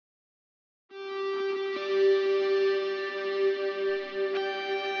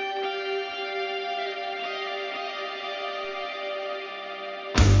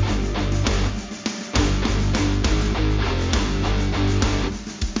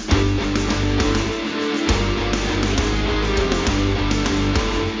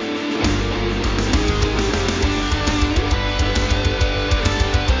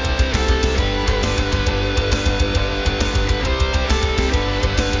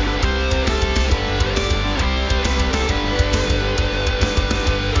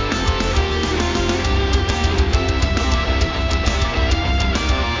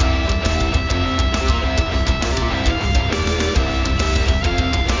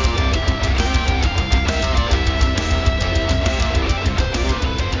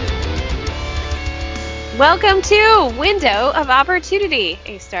Welcome to Window of Opportunity,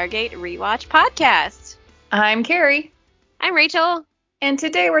 a Stargate rewatch podcast. I'm Carrie. I'm Rachel. And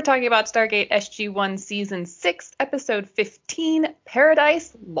today we're talking about Stargate SG1 Season 6, Episode 15,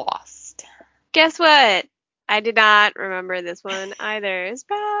 Paradise Lost. Guess what? I did not remember this one either.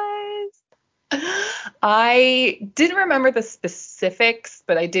 Surprise! I didn't remember the specifics,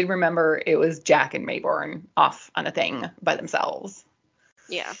 but I did remember it was Jack and Mayborn off on a thing by themselves.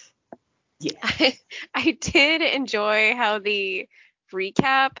 Yeah. Yeah. I did enjoy how the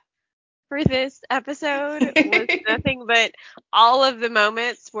recap for this episode was nothing but all of the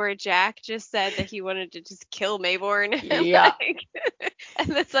moments where Jack just said that he wanted to just kill Mayborn. Yeah. And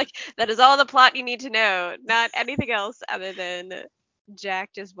that's like, that is all the plot you need to know, not anything else other than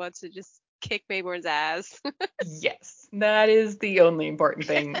Jack just wants to just kick Mayborn's ass. Yes, that is the only important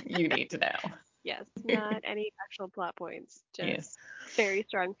thing you need to know. Yes, not any actual plot points, just Yes. very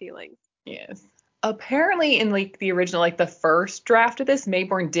strong feelings. Yes. Apparently in the original, the first draft of this,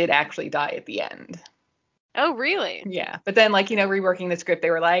 Mayborn did actually die at the end. Oh, really? Yeah. But then reworking the script,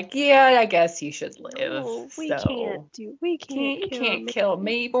 they were like, yeah, I guess he should live. No, we can't kill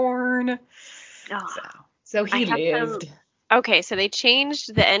Mayborn. Oh, So he lived. Okay, so they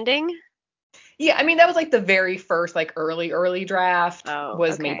changed the ending? Yeah, I mean that was the very first early draft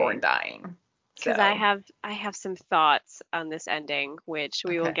was okay. Mayborn dying. Because I have some thoughts on this ending, which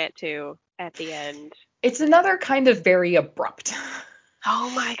we will get to at the end. It's another kind of very abrupt.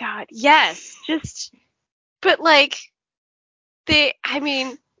 Oh my god. Yes. But they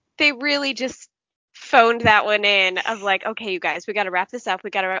really just phoned that one in of okay, you guys, we got to wrap this up.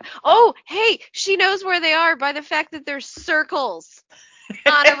 Oh, hey, she knows where they are by the fact that there's circles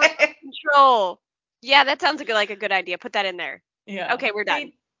on a remote control. Yeah, that sounds like a good idea. Put that in there. Yeah. Okay, we're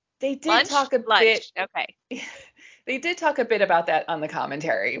done. They did talk a bit. Okay. They did talk a bit about that on the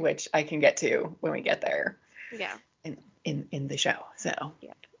commentary, which I can get to when we get there. Yeah. In the show. So.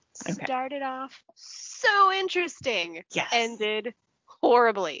 Yep. Okay. Started off so interesting. Yes. Ended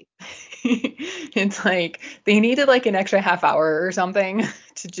horribly. It's they needed an extra half hour or something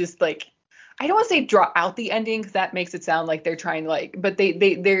to just I don't want to say draw out the ending because that makes it sound like they're trying but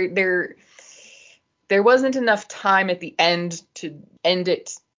there wasn't enough time at the end to end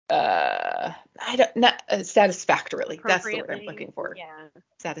it satisfactorily. That's the word I'm looking for. Yeah.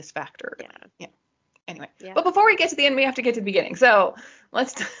 Satisfactory. Yeah. Anyway. Yeah. But before we get to the end, we have to get to the beginning. So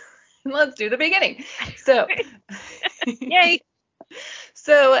let's do the beginning. So Yay.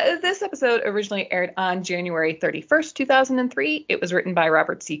 So this episode originally aired on January 31st, 2003. It was written by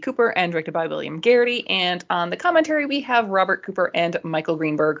Robert C. Cooper and directed by William Garrity. And on the commentary, we have Robert Cooper and Michael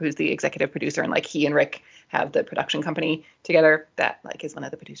Greenberg, who's the executive producer. And he and Rick have the production company together that is one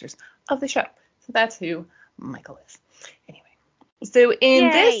of the producers of the show. So that's who Michael is. Anyway. So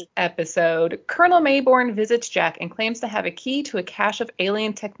in this episode, Colonel Mayborn visits Jack and claims to have a key to a cache of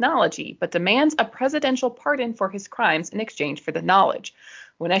alien technology, but demands a presidential pardon for his crimes in exchange for the knowledge.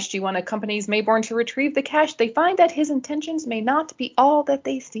 When SG1 accompanies Mayborn to retrieve the cache, they find that his intentions may not be all that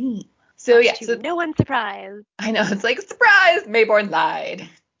they seem. So no one's surprised. I know, it's surprise, Mayborn lied.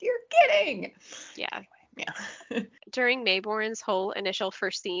 You're kidding. Yeah. Anyway, yeah. During Mayborn's whole initial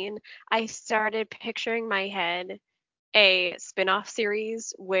first scene, I started picturing my head a spin-off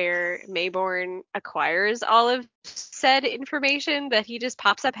series where Mayborn acquires all of said information that he just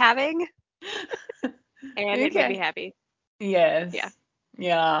pops up having. And it made me happy. Yes. Yeah.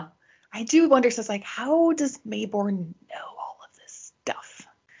 Yeah. I do wonder, so it's how does Mayborn know all of this stuff?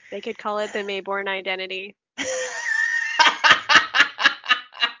 They could call it the Mayborn identity.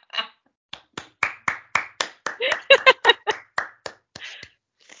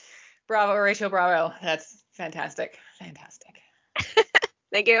 Bravo, Rachel, bravo. That's fantastic. Fantastic.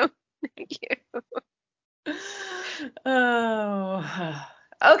 Thank you. Thank you. Oh.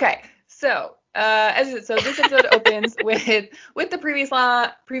 Okay. So, this episode opens with the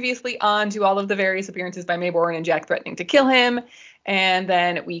previously on to all of the various appearances by Mayborn and Jack threatening to kill him. And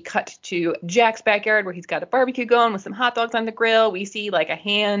then we cut to Jack's backyard where he's got a barbecue going with some hot dogs on the grill. We see a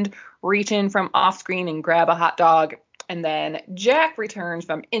hand reach in from off screen and grab a hot dog. And then Jack returns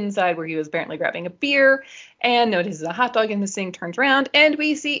from inside where he was apparently grabbing a beer and notices a hot dog in the sink, turns around, and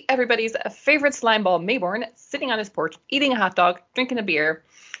we see everybody's favorite slimeball Mayborn sitting on his porch, eating a hot dog, drinking a beer.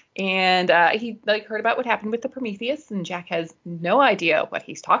 And he heard about what happened with the Prometheus, and Jack has no idea what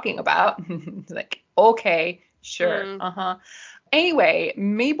he's talking about. He's okay, sure, Anyway,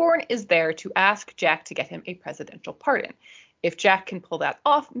 Mayborn is there to ask Jack to get him a presidential pardon. If Jack can pull that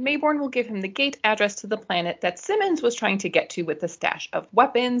off, Mayborn will give him the gate address to the planet that Simmons was trying to get to with the stash of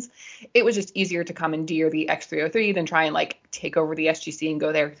weapons. It was just easier to commandeer the X-303 than try and take over the SGC and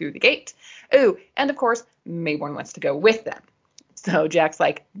go there through the gate. Oh, and of course, Mayborn wants to go with them. So Jack's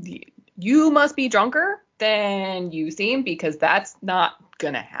like, you must be drunker than you seem, because that's not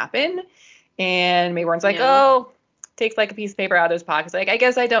gonna happen. And Mayborn's like, oh, takes a piece of paper out of his pocket. It's like, I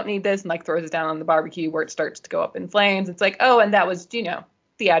guess I don't need this, and throws it down on the barbecue where it starts to go up in flames. It's like, oh, and that was,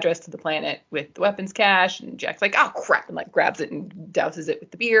 the address to the planet with the weapons cache. And Jack's like, oh crap, and grabs it and douses it with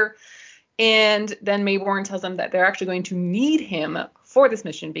the beer. And then Mayborn tells them that they're actually going to need him for this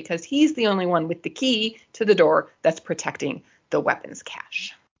mission because he's the only one with the key to the door that's protecting the weapons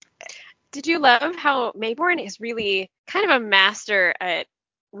cache. Did you love how Mayborn is really kind of a master at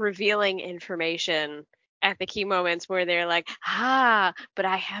revealing information at the key moments where they're like, but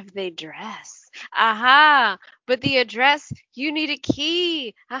I have the address. Aha, but the address, you need a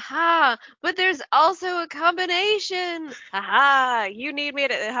key. Aha, but there's also a combination. Aha, you need me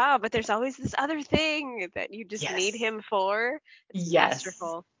to, but there's always this other thing that you just need him for. It's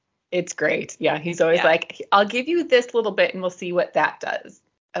masterful. It's great. Yeah, he's always like, I'll give you this little bit and we'll see what that does.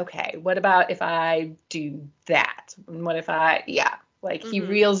 Okay, what about if I do that? And what if I, he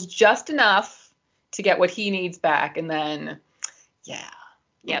reels just enough to get what he needs back, and then,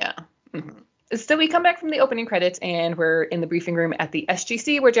 Mm-hmm. So we come back from the opening credits, and we're in the briefing room at the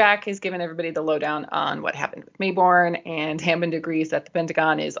SGC, where Jack has given everybody the lowdown on what happened with Mayborn, and Hammond agrees that the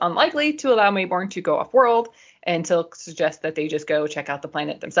Pentagon is unlikely to allow Mayborn to go off-world, and Tilk suggests that they just go check out the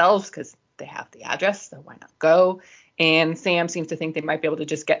planet themselves, because they have the address, so why not go? And Sam seems to think they might be able to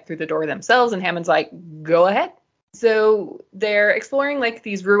just get through the door themselves, and Hammond's like, go ahead. So they're exploring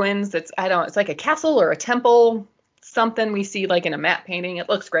these ruins. It's like a castle or a temple, something we see in a matte painting. It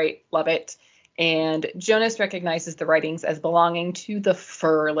looks great. Love it. And Jonas recognizes the writings as belonging to the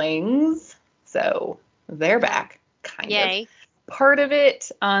Furlings. So they're back, kind of. Part of it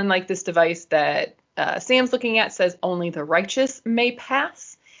on this device that Sam's looking at says only the righteous may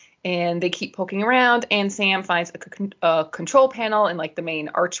pass. And they keep poking around, and Sam finds a control panel in the main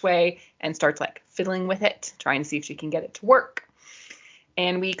archway and starts fiddling with it, trying to see if she can get it to work.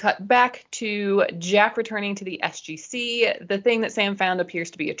 And we cut back to Jack returning to the SGC. The thing that Sam found appears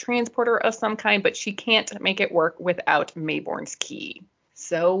to be a transporter of some kind, but she can't make it work without Mayborn's key.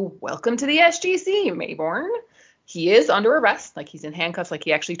 So welcome to the SGC, Mayborn. He is under arrest, he's in handcuffs,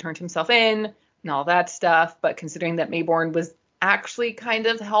 he actually turned himself in and all that stuff. But considering that Mayborn was actually kind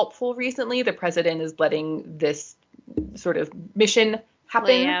of helpful recently, the president is letting this sort of mission happen.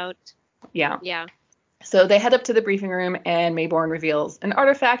 Play out. Yeah. So they head up to the briefing room, and Mayborn reveals an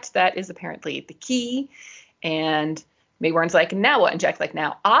artifact that is apparently the key. And Mayborn's like, now what? And Jack's like,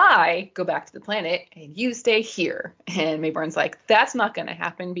 now I go back to the planet and you stay here. And Mayborn's like, that's not going to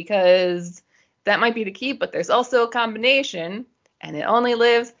happen because that might be the key, but there's also a combination and it only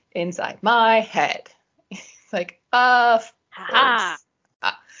lives inside my head. It's like,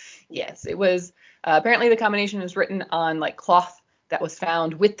 yes, it was. Apparently the combination was written on cloth that was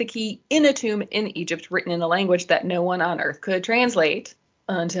found with the key in a tomb in Egypt, written in a language that no one on Earth could translate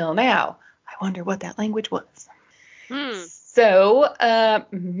until now. I wonder what that language was. So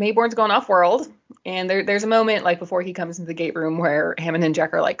Mayborn's going off world, and there's a moment before he comes into the gate room where Hammond and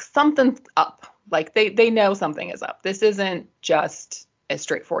Jack are like, something's up. They know something is up. This isn't just as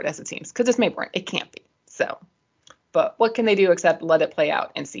straightforward as it seems, because it's Mayborn. It can't be. So, but what can they do except let it play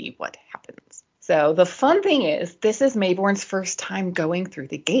out and see what happens? So the fun thing is, this is Mayborn's first time going through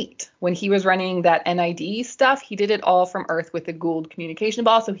the gate. When he was running that NID stuff, he did it all from Earth with the Gould communication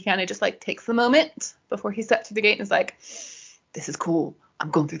ball. So he kind of just takes the moment before he steps through the gate and is like, this is cool.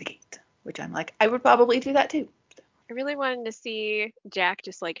 I'm going through the gate. Which I'm like, I would probably do that too. I really wanted to see Jack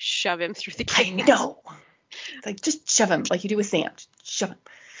just shove him through the gate. I know. It's just shove him like you do with Sam. Just shove him.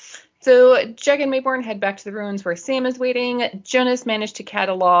 So Jack and Mayborn head back to the ruins where Sam is waiting. Jonas managed to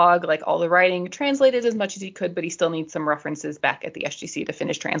catalog all the writing, translated as much as he could, but he still needs some references back at the SGC to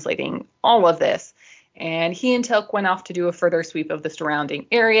finish translating all of this. And he and Tilk went off to do a further sweep of the surrounding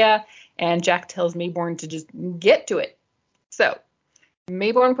area, and Jack tells Mayborn to just get to it. So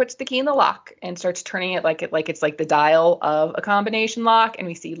Mayborn puts the key in the lock and starts turning it like it's the dial of a combination lock, and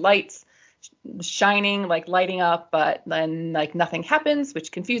we see lights shining, lighting up, but then nothing happens,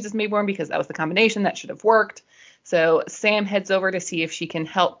 which confuses Mayborn because that was the combination that should have worked. So Sam heads over to see if she can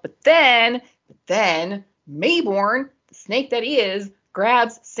help, but then Mayborn, the snake that he is,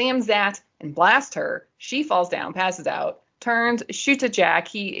 grabs Sam's Zat and blasts her. She falls down, passes out, turns, shoots at Jack.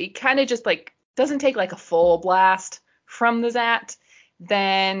 He kind of just doesn't take a full blast from the Zat.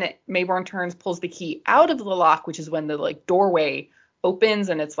 Then Mayborn turns, pulls the key out of the lock, which is when the like doorway opens,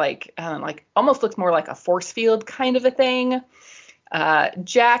 and it's like almost looks more like a force field kind of a thing.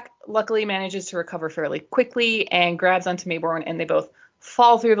 Jack luckily manages to recover fairly quickly and grabs onto Mayborn, and they both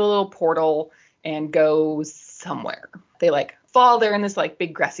fall through the little portal and go somewhere. They like fall there in this like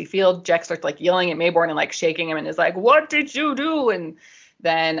big grassy field. Jack starts like yelling at Mayborn and like shaking him and is like, "What did you do?" And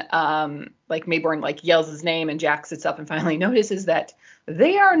then like Mayborn like yells his name, and Jack sits up and finally notices that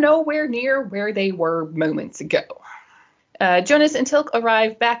they are nowhere near where they were moments ago. Jonas and Tilk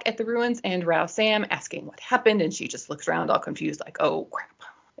arrive back at the ruins and rouse Sam, asking what happened, and she just looks around all confused, like, oh,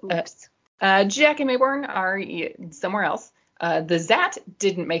 crap. Jack and Mayborn are somewhere else. The Zat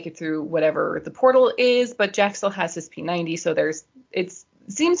didn't make it through whatever the portal is, but Jack still has his P90, so it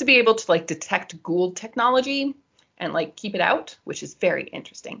seems to be able to, like, detect Gould technology and, like, keep it out, which is very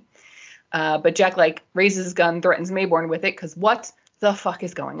interesting. But Jack, like, raises his gun, threatens Mayborn with it, because what the fuck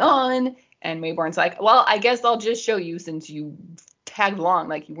is going on? And Mayborn's like, well, I guess I'll just show you since you tagged along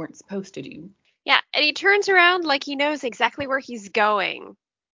like you weren't supposed to do. Yeah, and he turns around like he knows exactly where he's going.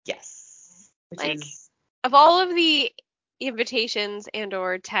 Yes. Of all of the invitations and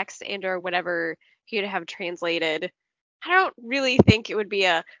or text and or whatever he'd have translated, I don't really think it would be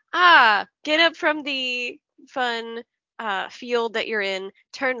get up from the fun field that you're in,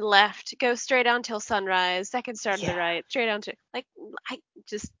 turn left, go straight on till sunrise, second star to the right, straight on to, like,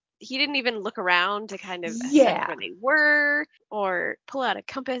 he didn't even look around to kind of assess where they were or pull out a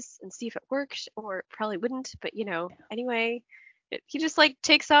compass and see if it worked, or probably wouldn't, but anyway, he just like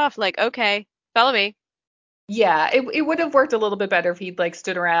takes off like, okay, follow me. Yeah, it would have worked a little bit better if he'd like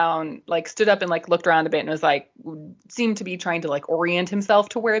stood up and like looked around a bit and was like, seemed to be trying to like orient himself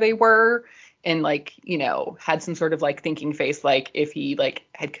to where they were, and like, had some sort of like thinking face, like if he like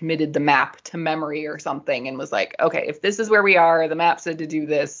had committed the map to memory or something and was like, okay, if this is where we are, the map said to do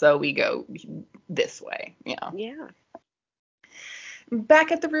this, so we go this way, Yeah.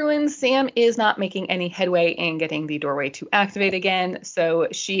 Back at the ruins, Sam is not making any headway in getting the doorway to activate again, so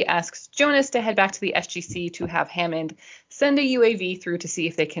she asks Jonas to head back to the SGC to have Hammond send a UAV through to see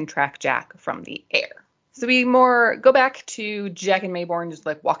if they can track Jack from the air. So we go back to Jack and Mayborn just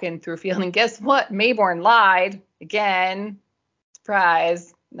like walking through a field, and guess what? Mayborn lied again.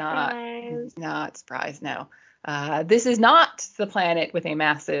 Surprise. Not surprise, no. This is not the planet with a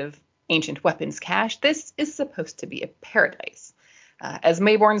massive ancient weapons cache. This is supposed to be a paradise. As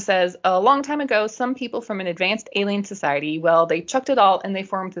Mayborn says, a long time ago, some people from an advanced alien society, well, they chucked it all and they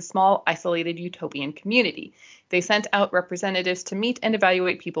formed a small, isolated utopian community. They sent out representatives to meet and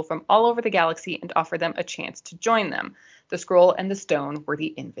evaluate people from all over the galaxy and offer them a chance to join them. The scroll and the stone were the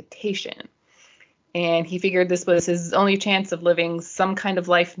invitation. And he figured this was his only chance of living some kind of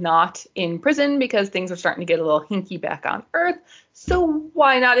life not in prison, because things were starting to get a little hinky back on Earth. So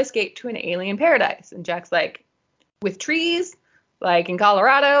why not escape to an alien paradise? And Jack's like, with trees? Like in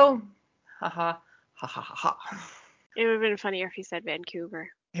Colorado? Ha ha ha ha ha ha. It would have been funnier if he said Vancouver.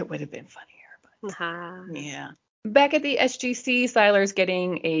 It would have been funnier, but yeah. Back at the SGC, Siler's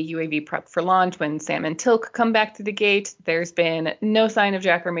getting a UAV prep for launch when Sam and Tilk come back through the gate. There's been no sign of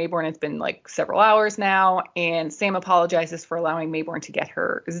Jack or Mayborn. It's been like several hours now, and Sam apologizes for allowing Mayborn to get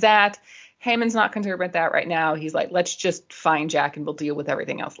her Zat. Hammond's not concerned about that right now. He's like, let's just find Jack and we'll deal with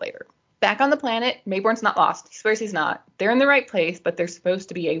everything else later. Back on the planet, Mayborn's not lost. He swears he's not. They're in the right place, but there's supposed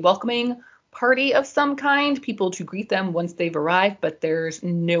to be a welcoming party of some kind, people to greet them once they've arrived, but there's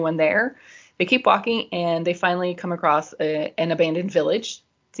no one there. They keep walking, and they finally come across an abandoned village.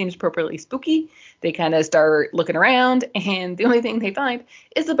 Seems appropriately spooky. They kind of start looking around, and the only thing they find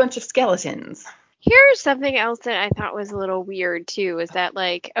is a bunch of skeletons. Here's something else that I thought was a little weird too, is that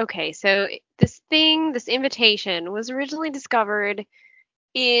like, okay, so this invitation was originally discovered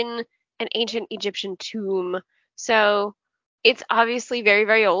in an ancient Egyptian tomb. So it's obviously very,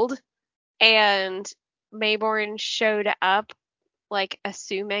 very old. And Mayborn showed up like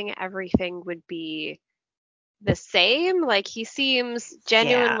assuming everything would be the same. Like he seems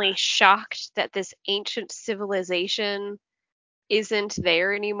genuinely shocked that this ancient civilization isn't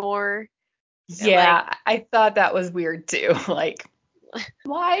there anymore. Yeah, like, I thought that was weird too. Like,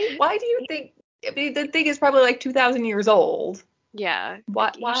 why do you think? I mean, the thing is probably like 2,000 years old. Yeah.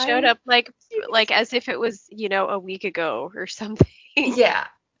 Why? He showed up like as if it was, a week ago or something. Yeah.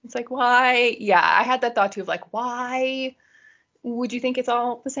 It's like, why? Yeah, I had that thought too of like, why would you think it's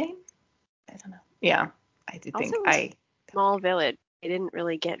all the same? I don't know. Yeah, I did think small village. They didn't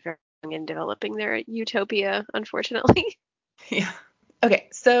really get very long in developing their utopia, unfortunately. Yeah. Okay,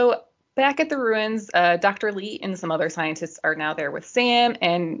 so Back at the ruins, Dr. Lee and some other scientists are now there with Sam,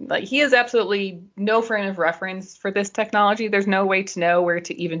 and like he has absolutely no frame of reference for this technology. There's no way to know where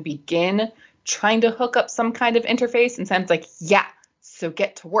to even begin trying to hook up some kind of interface. And Sam's like, yeah, so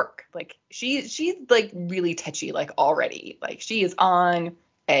get to work. Like she's like really touchy, like already. Like she is on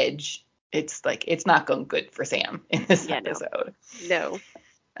edge. It's like it's not going good for Sam in this episode. No.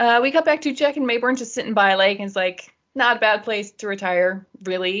 We got back to Jack and Mayborn just sitting by a lake, and it's like, not a bad place to retire,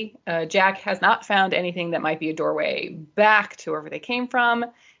 really. Jack has not found anything that might be a doorway back to wherever they came from.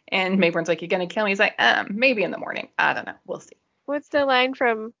 And Mayborn's like, you're going to kill me? He's like, maybe in the morning. I don't know. We'll see. What's the line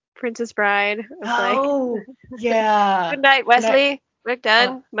from Princess Bride? Oh, yeah. Good night, Wesley. We're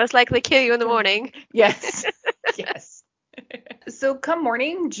done. Most likely kill you in the morning. Yes. Yes. So come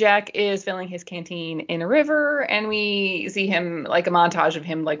morning, Jack is filling his canteen in a river, and we see him, like a montage of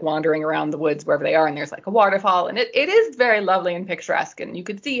him like wandering around the woods wherever they are, and there's like a waterfall, and it is very lovely and picturesque, and you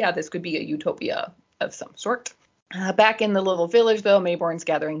could see how this could be a utopia of some sort. Back in the little village, though, Mayborn's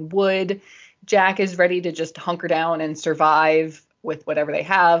gathering wood. Jack is ready to just hunker down and survive with whatever they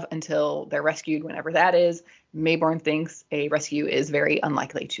have until they're rescued, whenever that is. Mayborn thinks a rescue is very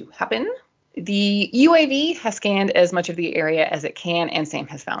unlikely to happen. The UAV has scanned as much of the area as it can, and Sam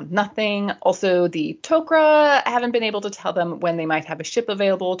has found nothing. Also, the Tok'ra haven't been able to tell them when they might have a ship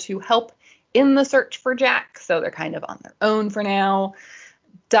available to help in the search for Jack, so they're kind of on their own for now.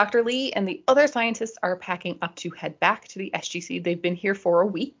 Dr. Lee and the other scientists are packing up to head back to the SGC. They've been here for a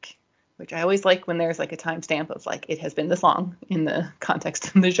week, which I always like when there's like a timestamp of like it has been this long in the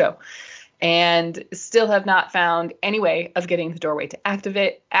context of the show. And still have not found any way of getting the doorway to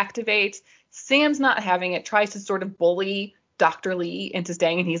activate. Sam's not having it, tries to sort of bully Dr. Lee into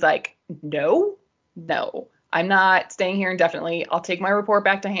staying, and he's like, no, I'm not staying here indefinitely. I'll take my report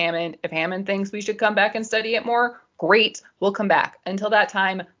back to Hammond. If Hammond thinks we should come back and study it more, great, we'll come back. Until that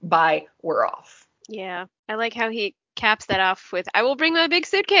time, bye, we're off. Yeah, I like how he caps that off with, I will bring my big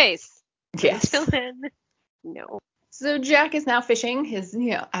suitcase. Yes. Until then, no. So Jack is now fishing, his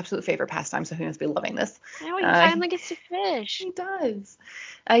absolute favorite pastime, so he must be loving this. Oh, he finally gets to fish. He does.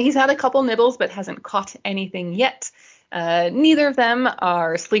 He's had a couple nibbles, but hasn't caught anything yet. Neither of them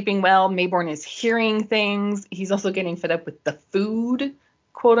are sleeping well. Mayborn is hearing things. He's also getting fed up with the food,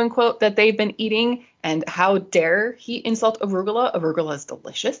 quote unquote, that they've been eating. And how dare he insult arugula? Arugula is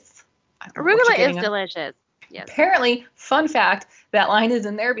delicious. Arugula is delicious. Yes. Apparently, fun fact, that line is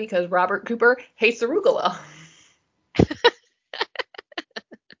in there because Robert Cooper hates arugula.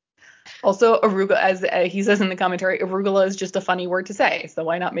 Also, arugula, as he says in the commentary, arugula is just a funny word to say. So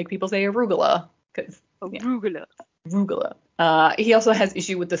why not make people say arugula? Arugula. Arugula. He also has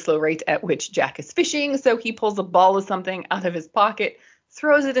issue with the slow rate at which Jack is fishing. So he pulls a ball of something out of his pocket,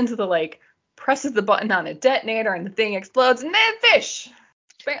 throws it into the lake, presses the button on a detonator, and the thing explodes, and then fish.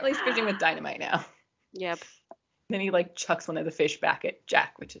 Apparently he's fishing with dynamite now. Yep. Then he like chucks one of the fish back at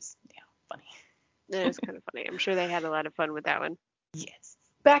Jack, which is funny. That is kind of funny. I'm sure they had a lot of fun with that one. Yes.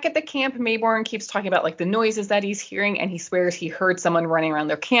 Back at the camp, Mayborn keeps talking about like the noises that he's hearing, and he swears he heard someone running around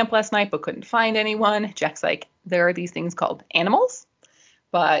their camp last night but couldn't find anyone. Jack's like, there are these things called animals,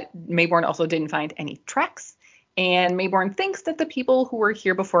 but Mayborn also didn't find any tracks. And Mayborn thinks that the people who were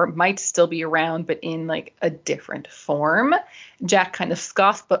here before might still be around, but in like a different form. Jack kind of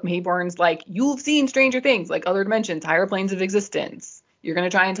scoffs, but Mayborn's like, you've seen stranger things, like other dimensions, higher planes of existence. You're going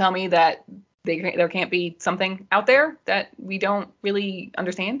to try and tell me that there can't be something out there that we don't really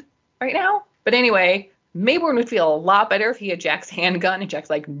understand right now? But anyway, Mayborn would feel a lot better if he had Jack's handgun, and Jack's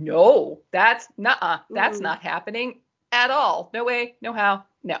like, no, that's not happening at all. No way, no how,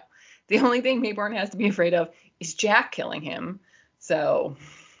 no. The only thing Mayborn has to be afraid of is Jack killing him. So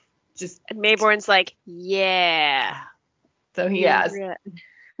just... And Mayborn's like, yeah. So he has. Yeah.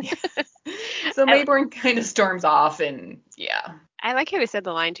 So Mayborn kind of storms off, and yeah. I like how he said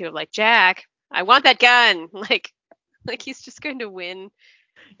the line too of like, Jack, I want that gun. Like he's just going to win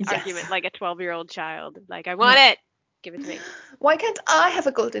argument like a 12-year-old child. Like, I want it. Give it to me. Why can't I have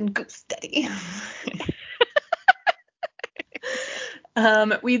a golden goose, Daddy?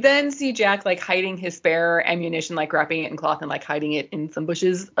 We then see Jack like hiding his spare ammunition, like wrapping it in cloth and like hiding it in some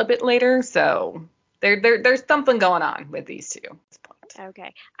bushes a bit later. So there's something going on with these two at this point.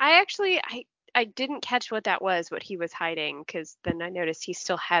 Okay. I didn't catch what that was, what he was hiding, because then I noticed he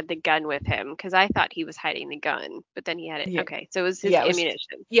still had the gun with him, because I thought he was hiding the gun, but then he had it. Yeah. Okay, so it was his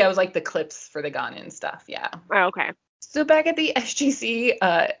ammunition. It was like the clips for the gun and stuff, yeah. Oh, okay. So back at the SGC,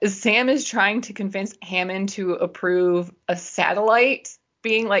 Sam is trying to convince Hammond to approve a satellite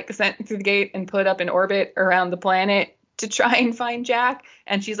being like sent through the gate and put up in orbit around the planet to try and find Jack.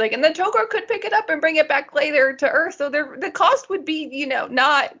 And she's like, and the Tok'ra could pick it up and bring it back later to Earth. So the cost would be,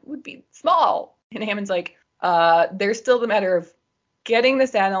 would be small. And Hammond's like, there's still the matter of getting the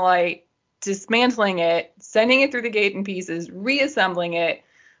satellite, dismantling it, sending it through the gate in pieces, reassembling it,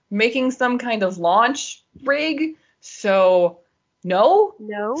 making some kind of launch rig. So no,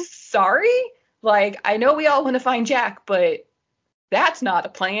 sorry. Like, I know we all want to find Jack, but that's not a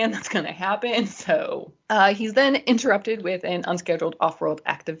plan that's going to happen. So he's then interrupted with an unscheduled off-world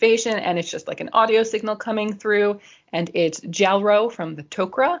activation, and it's just like an audio signal coming through, and it's Jalro from the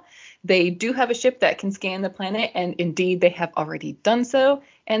Tok'ra. They do have a ship that can scan the planet, and indeed they have already done so,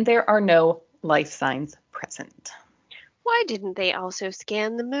 and there are no life signs present. Why didn't they also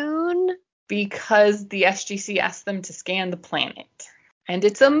scan the moon? Because the SGC asked them to scan the planet, and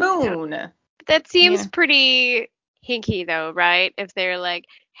it's a moon. That seems pretty hinky though, right? If they're like,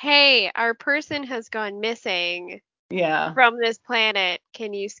 hey, our person has gone missing from this planet.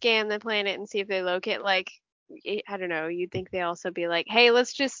 Can you scan the planet and see if they locate, like, I don't know, you'd think they also be like, hey,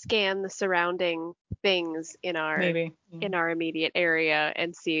 let's just scan the surrounding things in our immediate area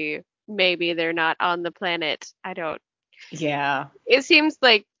and see maybe they're not on the planet. It seems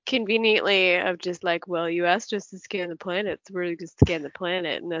like conveniently of just like, well, you asked us to scan the planet, so we're going to scan the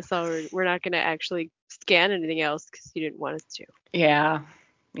planet, and that's all. We're not going to actually scan anything else because you didn't want us to. Yeah.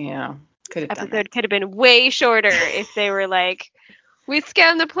 Could have done that. Episode could have been way shorter if they were like, we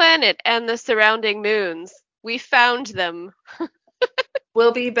scanned the planet and the surrounding moons. We found them.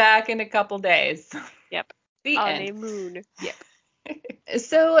 We'll be back in a couple days. Yep. The on end. a moon. Yep.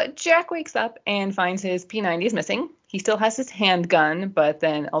 So Jack wakes up and finds his P90 is missing. He still has his handgun, but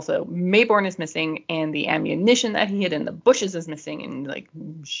then also Mayborn is missing, and the ammunition that he hid in the bushes is missing, and like,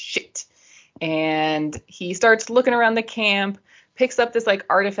 shit. And he starts looking around the camp, picks up this like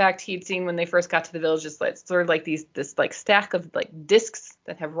artifact he'd seen when they first got to the village, just like sort of like this like stack of like discs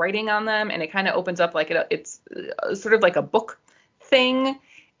that have writing on them, and it kind of opens up like it's sort of like a book thing,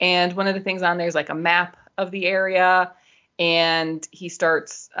 and one of the things on there is like a map of the area, and he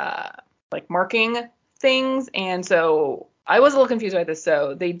starts like marking things. And so I was a little confused by this.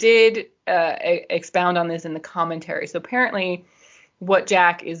 So they did expound on this in the commentary. So apparently what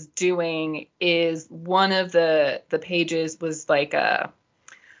Jack is doing is one of the pages was like a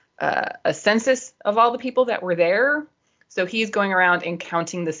census of all the people that were there. So he's going around and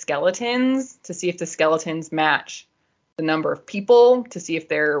counting the skeletons to see if the skeletons match the number of people, to see if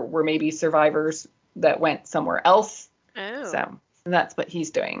there were maybe survivors that went somewhere else. Oh. So that's what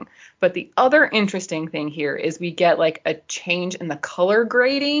he's doing. But the other interesting thing here is we get like a change in the color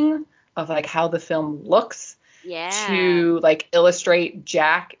grading of like how the film looks. Yeah. To like illustrate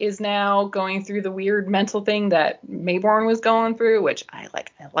Jack is now going through the weird mental thing that Mayborn was going through, which I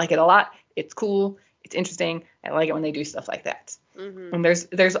like. I like it a lot. It's cool. It's interesting. I like it when they do stuff like that. Mm-hmm. And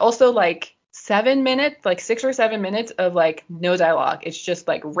there's also like 7 minutes, like 6 or 7 minutes of like no dialogue. It's just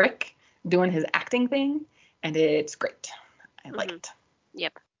like Rick doing his acting thing, and it's great. I like it.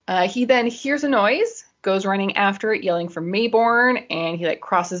 Yep. He then hears a noise, goes running after it, yelling for Mayborn, and he like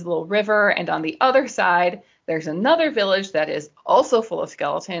crosses the little river, and on the other side there's another village that is also full of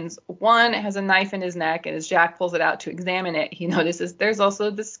skeletons. One has a knife in his neck, and as Jack pulls it out to examine it, he notices there's also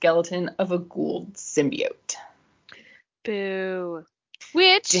the skeleton of a Gould symbiote. Boo.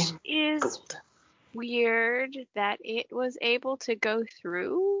 Which is weird that it was able to go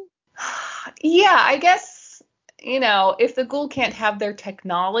through. Yeah, I guess, if the Gould can't have their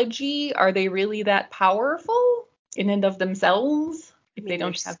technology, are they really that powerful in and of themselves? If they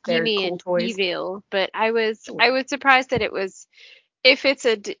don't have their cool toys. Evil, but I was surprised that it was, if it's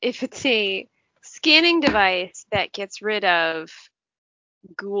a scanning device that gets rid of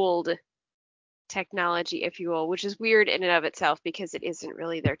Gould technology, if you will, which is weird in and of itself because it isn't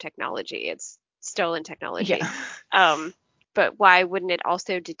really their technology. It's stolen technology. Yeah. But why wouldn't it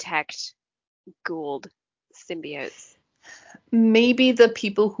also detect Gould symbiotes? Maybe the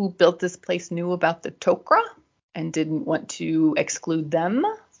people who built this place knew about the Tok'ra and didn't want to exclude them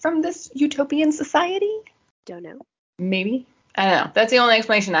from this utopian society. Don't know. Maybe. I don't know. That's the only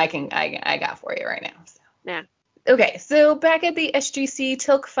explanation I got for you right now. So. Yeah. Okay, so back at the SGC,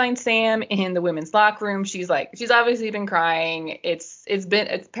 Tilk finds Sam in the women's locker room. She's obviously been crying. It's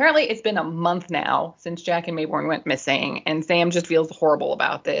been a month now since Jack and Mayborn went missing, and Sam just feels horrible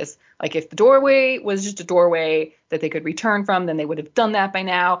about this. Like, if the doorway was just a doorway that they could return from, then they would have done that by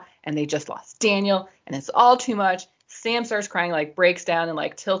now, and they just lost Daniel, and it's all too much. Sam starts crying, like breaks down in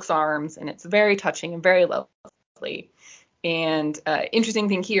like Tilk's arms, and it's very touching and very lovely. And interesting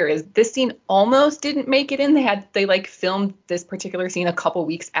thing here is this scene almost didn't make it in. They filmed this particular scene a couple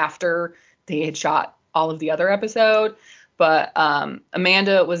weeks after they had shot all of the other episode. But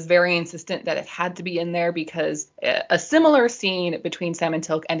Amanda was very insistent that it had to be in there because a similar scene between Sam and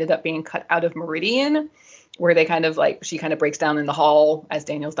Tilk ended up being cut out of Meridian, where they kind of like, she kind of breaks down in the hall as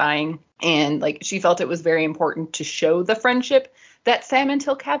Daniel's dying. And like, she felt it was very important to show the friendship that Sam and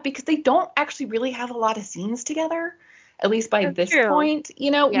Tilk have, because they don't actually really have a lot of scenes together, at least by That's this true. point. You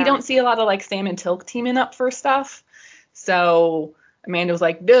know, we Yeah. don't see a lot of like Sam and Tilk teaming up for stuff. So Amanda was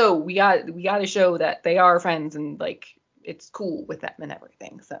like, no, we got to show that they are friends and like it's cool with them and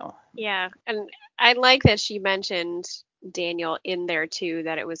everything. So Yeah. And I like that she mentioned Daniel in there too,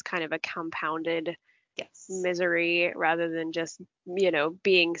 that it was kind of a compounded yes. misery rather than just,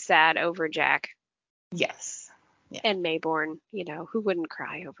 being sad over Jack. Yes. Yeah. And Mayborn, who wouldn't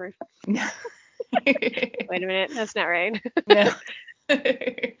cry over? Wait Wait a minute, that's not right. Yeah.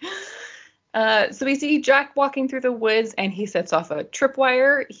 So we see Jack walking through the woods and he sets off a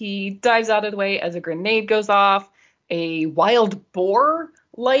tripwire. He dives out of the way as a grenade goes off. A wild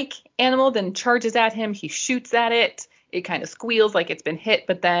boar-like animal then charges at him. He shoots at it. It kind of squeals like it's been hit,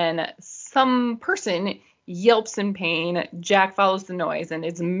 but then some person yelps in pain. Jack follows the noise, and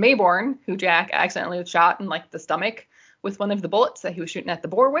it's Mayborn, who Jack accidentally shot in like the stomach with one of the bullets that he was shooting at the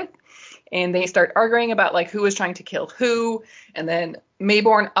boar with. And they start arguing about like who was trying to kill who. And then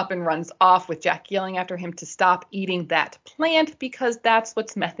Mayborn up and runs off with Jack yelling after him to stop eating that plant because that's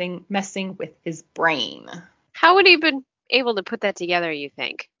what's messing with his brain. How would he been able to put that together, you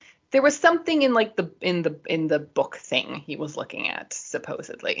think? There was something in like in the book thing he was looking at,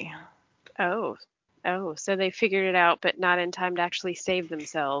 supposedly. Oh, so they figured it out, but not in time to actually save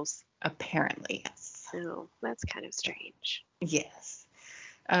themselves. Apparently, yes. Oh, that's kind of strange. Yes.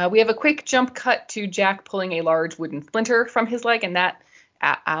 We have a quick jump cut to Jack pulling a large wooden splinter from his leg, and that,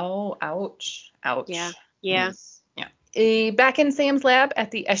 ouch. Yeah. Yeah. Back in Sam's lab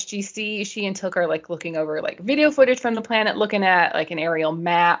at the SGC, she and Tilk are like looking over like video footage from the planet, looking at like an aerial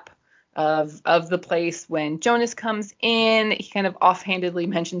map of the place. When Jonas comes in, he kind of offhandedly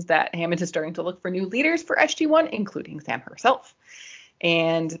mentions that Hammond is starting to look for new leaders for SG1, including Sam herself.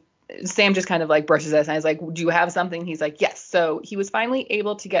 And Sam just kind of like brushes his eyes like, do you have something? He's like, yes. So he was finally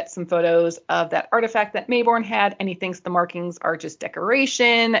able to get some photos of that artifact that Mayborn had, and he thinks the markings are just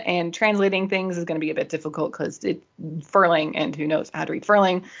decoration, and translating things is going to be a bit difficult because it's Furling, and who knows how to read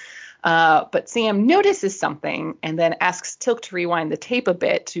Furling. But Sam notices something and then asks Tilk to rewind the tape a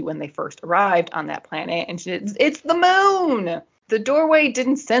bit to when they first arrived on that planet, and it's the moon. The doorway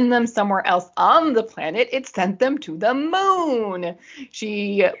didn't send them somewhere else on the planet. It sent them to the moon.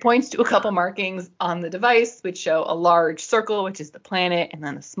 She points to a couple markings on the device, which show a large circle, which is the planet, and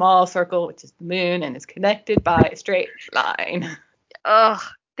then a small circle, which is the moon, and is connected by a straight line. Ugh,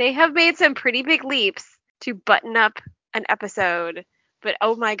 they have made some pretty big leaps to button up an episode, but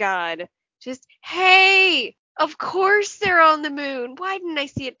oh my god, just, hey, of course they're on the moon. Why didn't I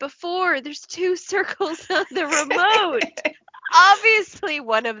see it before? There's two circles on the remote. Obviously,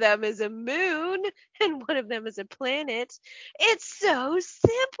 one of them is a moon and one of them is a planet. It's so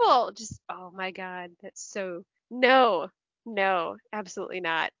simple. Just, oh my god, that's so, no, absolutely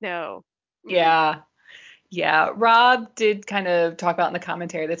not. No. Yeah, Rob did kind of talk about in the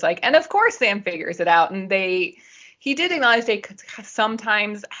commentary that's like, and of course Sam figures it out, and he did acknowledge they could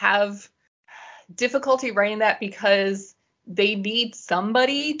sometimes have difficulty writing that because they need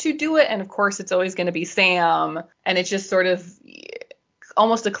somebody to do it, and of course it's always going to be Sam, and it's just sort of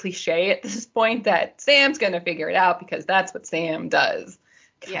almost a cliche at this point that Sam's going to figure it out because that's what Sam does,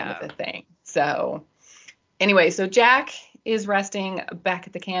 kind of a thing. So anyway, so Jack is resting back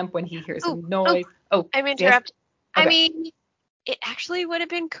at the camp when he hears a noise. I'm interrupted. Yes? Okay. I mean, it actually would have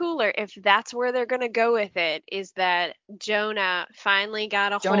been cooler if that's where they're going to go with it, is that Jonah finally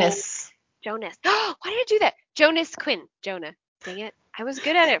got a Jonas. Jonas. Why did I do that? Jonas Quinn. Jonah. Dang it. I was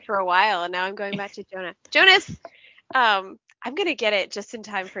good at it for a while, and now I'm going back to Jonah. Jonas! I'm going to get it just in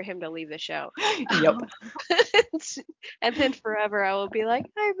time for him to leave the show. Yep. And then forever I will be like,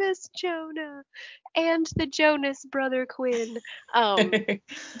 I miss Jonah and the Jonas brother Quinn. But it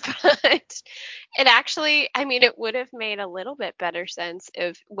actually, I mean, it would have made a little bit better sense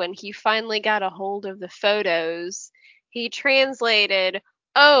if when he finally got a hold of the photos, he translated,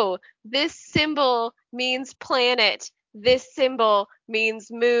 oh, this symbol means planet. This symbol means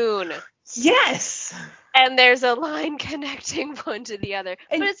moon. Yes. And there's a line connecting one to the other.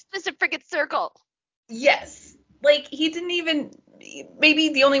 But it's just a freaking circle. Yes. Like, he didn't even,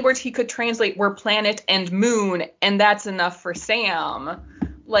 maybe the only words he could translate were planet and moon, and that's enough for Sam.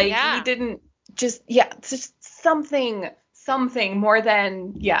 Like, he didn't just something more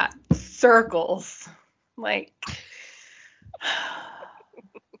than, circles. Like,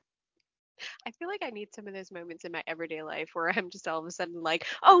 feel like I need some of those moments in my everyday life where I'm just all of a sudden like,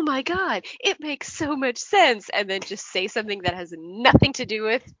 oh my God, it makes so much sense. And then just say something that has nothing to do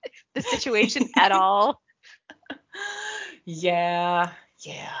with the situation at all. Yeah.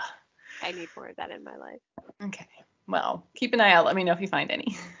 I need more of that in my life. Okay. Well, keep an eye out. Let me know if you find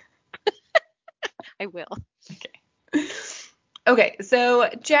any. I will. Okay. Okay, so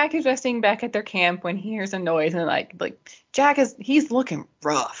Jack is resting back at their camp when he hears a noise and he's looking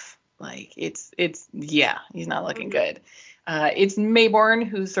rough. Like it's yeah, he's not looking good. It's Mayborn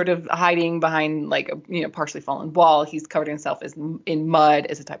who's sort of hiding behind like a partially fallen wall. He's covered himself in mud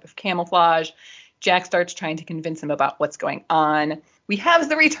as a type of camouflage. Jack starts trying to convince him about what's going on. We have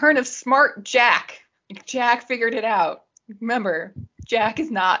the return of smart Jack. Jack figured it out. Remember, Jack is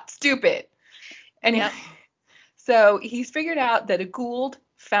not stupid. Anyway. Yep. So he's figured out that a Gould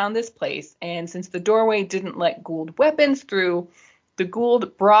found this place, and since the doorway didn't let Gould weapons through, the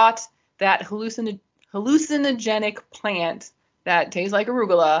Gould brought that hallucinogenic plant that tastes like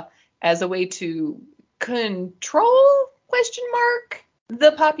arugula as a way to control,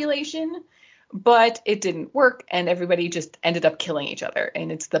 the population, but it didn't work, and everybody just ended up killing each other.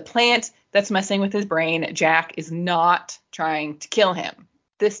 And it's the plant that's messing with his brain. Jack is not trying to kill him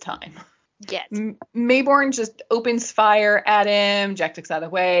this time. Yes. Mayborn just opens fire at him. Jack ducks out of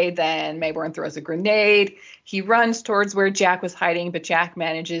the way. Then Mayborn throws a grenade. He runs towards where Jack was hiding, but Jack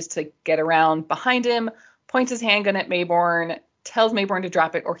manages to get around behind him, points his handgun at Mayborn, tells Mayborn to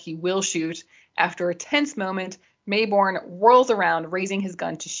drop it or he will shoot. After a tense moment, Mayborn whirls around, raising his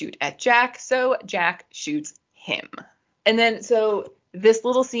gun to shoot at Jack, so Jack shoots him. And then, so this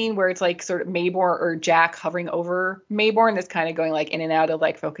little scene where it's like sort of Mayborn or Jack hovering over Mayborn that's kind of going like in and out of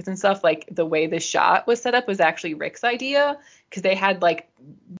like focus and stuff, like the way the shot was set up was actually Rick's idea because they had like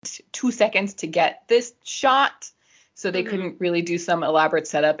 2 seconds to get this shot. So they couldn't really do some elaborate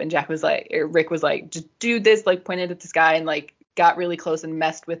setup. And Rick was like, just do this, like pointed at the sky and like got really close and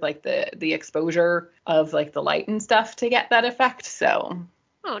messed with like the exposure of like the light and stuff to get that effect. So.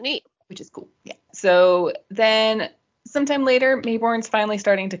 Oh, neat. Which is cool. Yeah. So then sometime later, Mayborn's finally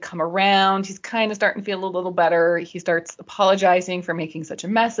starting to come around. He's kind of starting to feel a little better. He starts apologizing for making such a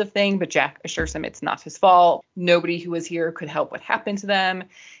mess of things, but Jack assures him it's not his fault. Nobody who was here could help what happened to them.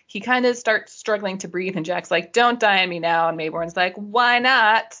 He kind of starts struggling to breathe, and Jack's like, don't die on me now. And Mayborn's like, why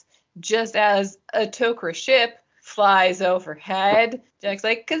not? Just as a Tok'ra ship flies overhead. Jack's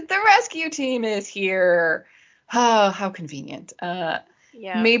like, because the rescue team is here. Oh, how convenient.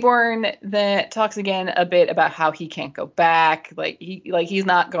 Yeah. Mayborn then talks again a bit about how he can't go back. He's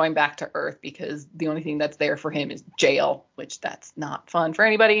not going back to Earth because the only thing that's there for him is jail, which that's not fun for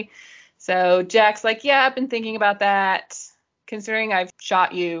anybody. So Jack's like, yeah, I've been thinking about that. Considering I've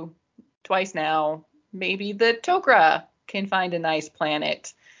shot you twice now, maybe the Tok'ra can find a nice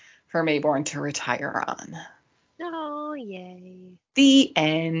planet for Mayborn to retire on. Oh, yay. The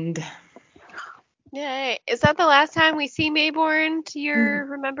end. Yay. Is that the last time we see Mayborn to your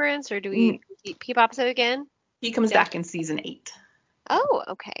remembrance, or do we he pops up again? He comes back in season 8. Oh,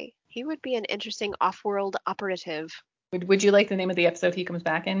 okay. He would be an interesting off-world operative. Would you like the name of the episode he comes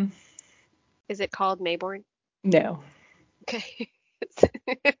back in? Is it called Mayborn? No. Okay.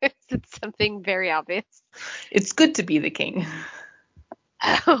 It's something very obvious. It's good to be the king.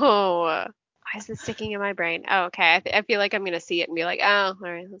 Oh, why is this sticking in my brain? Oh, okay. I feel like I'm going to see it and be like, oh, all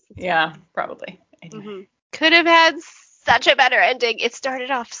right. Yeah, probably. Anyway. Could have had such a better ending. It started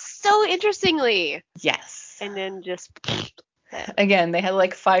off so interestingly. Yes. And then just... Again, they had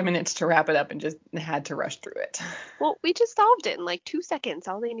like 5 minutes to wrap it up and just had to rush through it. Well, we just solved it in like 2 seconds.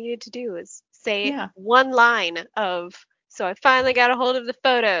 All they needed to do was say one line of, so I finally got a hold of the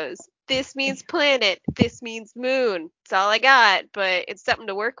photos. This means planet. This means moon. It's all I got, but it's something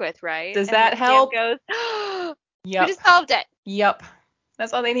to work with, right? Does that help? Goes, yep. We just solved it. Yep.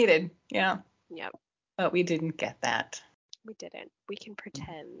 That's all they needed. Yeah. Yep. But we didn't get that. We didn't. We can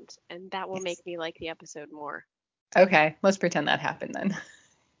pretend, and that will make me like the episode more. Okay, let's pretend that happened then.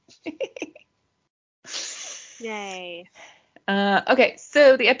 Yay. Okay,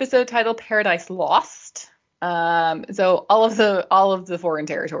 so the episode title Paradise Lost. So all of the foreign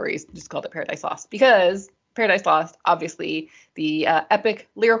territories just called it Paradise Lost because Paradise Lost, obviously the epic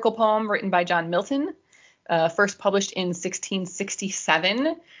lyrical poem written by John Milton, first published in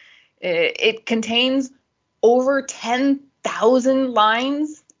 1667. It contains over 10,000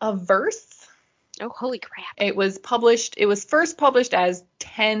 lines of verse. Oh, holy crap. It was first published as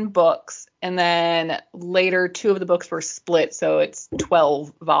 10 books, and then later 2 of the books were split, so it's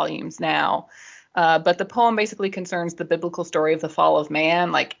 12 volumes now. But the poem basically concerns the biblical story of the fall of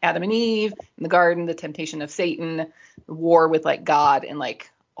man, like Adam and Eve in the garden, the temptation of Satan, the war with like God, and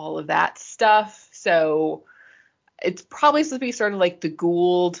like all of that stuff. So it's probably supposed to be sort of like the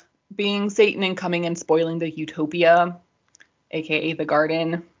Gould being Satan and coming and spoiling the utopia, aka the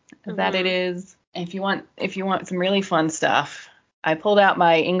garden that it is. And if you want some really fun stuff, I pulled out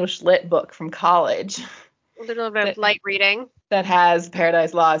my English lit book from college. A little bit of light reading. That has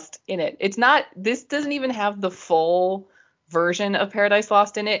Paradise Lost in it. This doesn't even have the full version of Paradise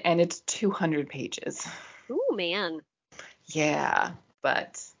Lost in it, and it's 200 pages. Ooh, man. Yeah,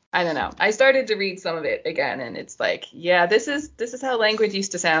 but I don't know. I started to read some of it again, and it's like, yeah, this is how language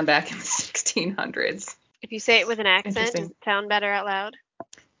used to sound back in the 1600s. If you say it with an accent, does it sound better out loud?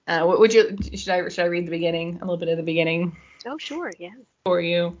 Should I read the beginning? A little bit of the beginning? Oh, sure, yeah. For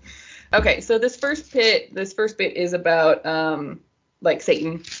you. Okay, so this first bit is about like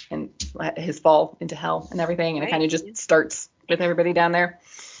Satan and his fall into hell and everything, and it kind of just starts with everybody down there.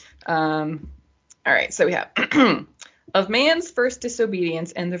 All right, so we have of man's first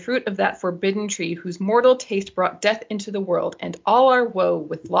disobedience and the fruit of that forbidden tree whose mortal taste brought death into the world, and all our woe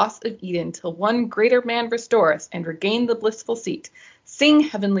with loss of Eden, till one greater man restore us and regain the blissful seat. Sing,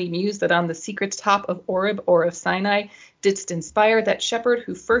 heavenly muse, that on the secret top of Oreb or of Sinai didst inspire that shepherd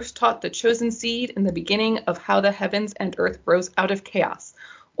who first taught the chosen seed in the beginning of how the heavens and earth rose out of chaos.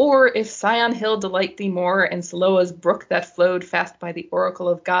 Or if Sion hill delight thee more, and Siloa's brook that flowed fast by the oracle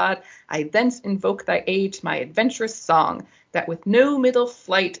of God, I thence invoke thy aid to my adventurous song, that with no middle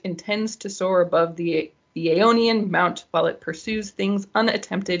flight intends to soar above the Aeonian mount, while it pursues things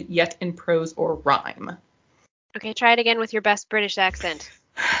unattempted yet in prose or rhyme. Okay, try it again with your best British accent.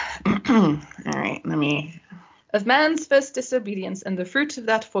 All right, Of man's first disobedience and the fruit of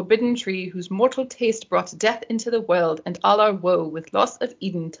that forbidden tree whose mortal taste brought death into the world, and all our woe with loss of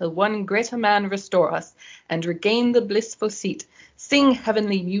Eden, till one greater man restore us and regain the blissful seat. Sing,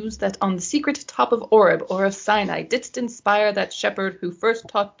 heavenly muse, that on the secret top of Oreb or of Sinai didst inspire that shepherd who first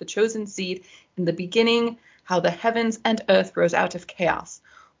taught the chosen seed in the beginning how the heavens and earth rose out of chaos.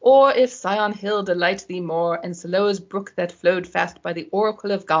 Or if Sion hill delight thee more, and Siloa's brook that flowed fast by the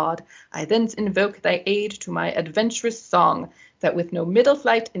oracle of God, I thence invoke thy aid to my adventurous song, that with no middle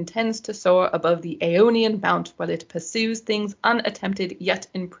flight intends to soar above the Aeonian mount, while it pursues things unattempted yet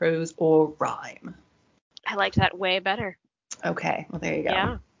in prose or rhyme. I liked that way better. Okay, well there you go.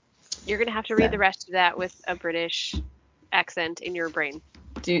 Yeah. You're going to have to read the rest of that with a British accent in your brain.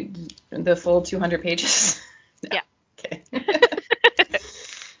 Do the full 200 pages? No. Yeah. Okay.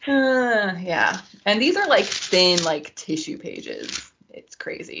 Yeah. And these are like thin, like tissue pages. It's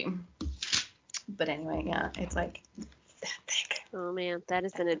crazy. But anyway, yeah, it's like that thick. Oh man, that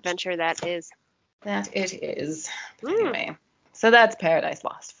is an adventure that is. That it is. But anyway, so that's Paradise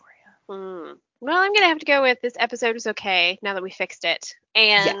Lost for you. Well, I'm going to have to go with this episode was okay now that we fixed it.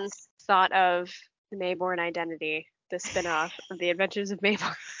 And thought of the Mayborn Identity, the spinoff of the Adventures of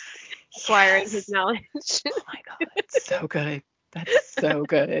Mayborn. Acquiring his knowledge. Oh my god, it's so good. That's so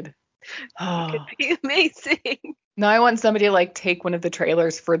good. It could be amazing. Now I want somebody to like take one of the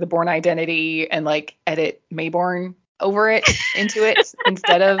trailers for the Bourne Identity and like edit Mayborn over it into it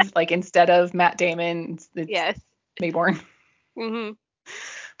instead of Matt Damon. It's Mayborn. Mm-hmm.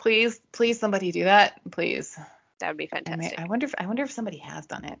 Please somebody do that, please. That would be fantastic. I wonder if somebody has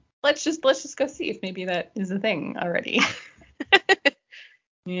done it. Let's just go see if maybe that is a thing already.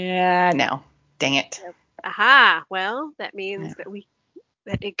 Yeah, no. Dang it. Aha. Well, that means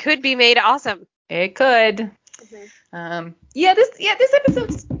that it could be made awesome. It could. Mm-hmm. This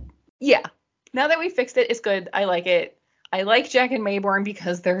episode's now that we fixed it, it's good. I like it. I like Jack and Mayborn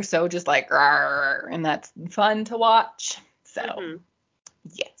because they're so just like rawr, and that's fun to watch. So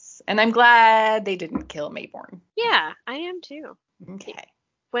yes. And I'm glad they didn't kill Mayborn. Yeah, I am too. Okay.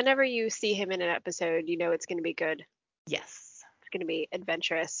 Whenever you see him in an episode, you know it's going to be good. Yes. It's going to be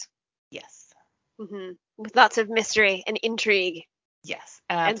adventurous. Yes. Mm-hmm. With lots of mystery and intrigue. Yes,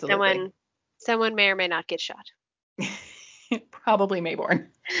 absolutely. And someone may or may not get shot. Probably Mayborn.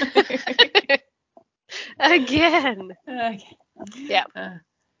 Again. Okay. Yeah.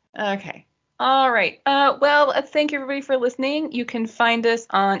 Okay. All right. Well, thank you everybody for listening. You can find us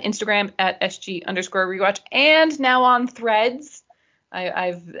on Instagram at SG_rewatch and now on Threads.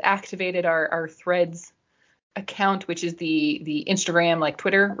 I've activated our Threads account, which is the Instagram like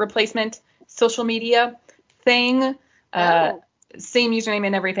Twitter replacement social media thing. Same username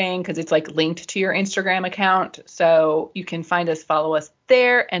and everything because it's like linked to your Instagram account. So you can follow us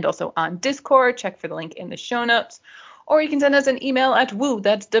there, and also on Discord. Check for the link in the show notes. Or you can send us an email at that's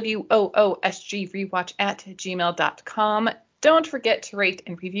woosgrewatch@gmail.com. Don't forget to rate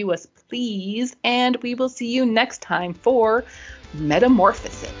and review us, please. And we will see you next time for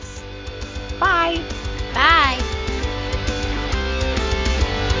Metamorphosis. Bye. Bye.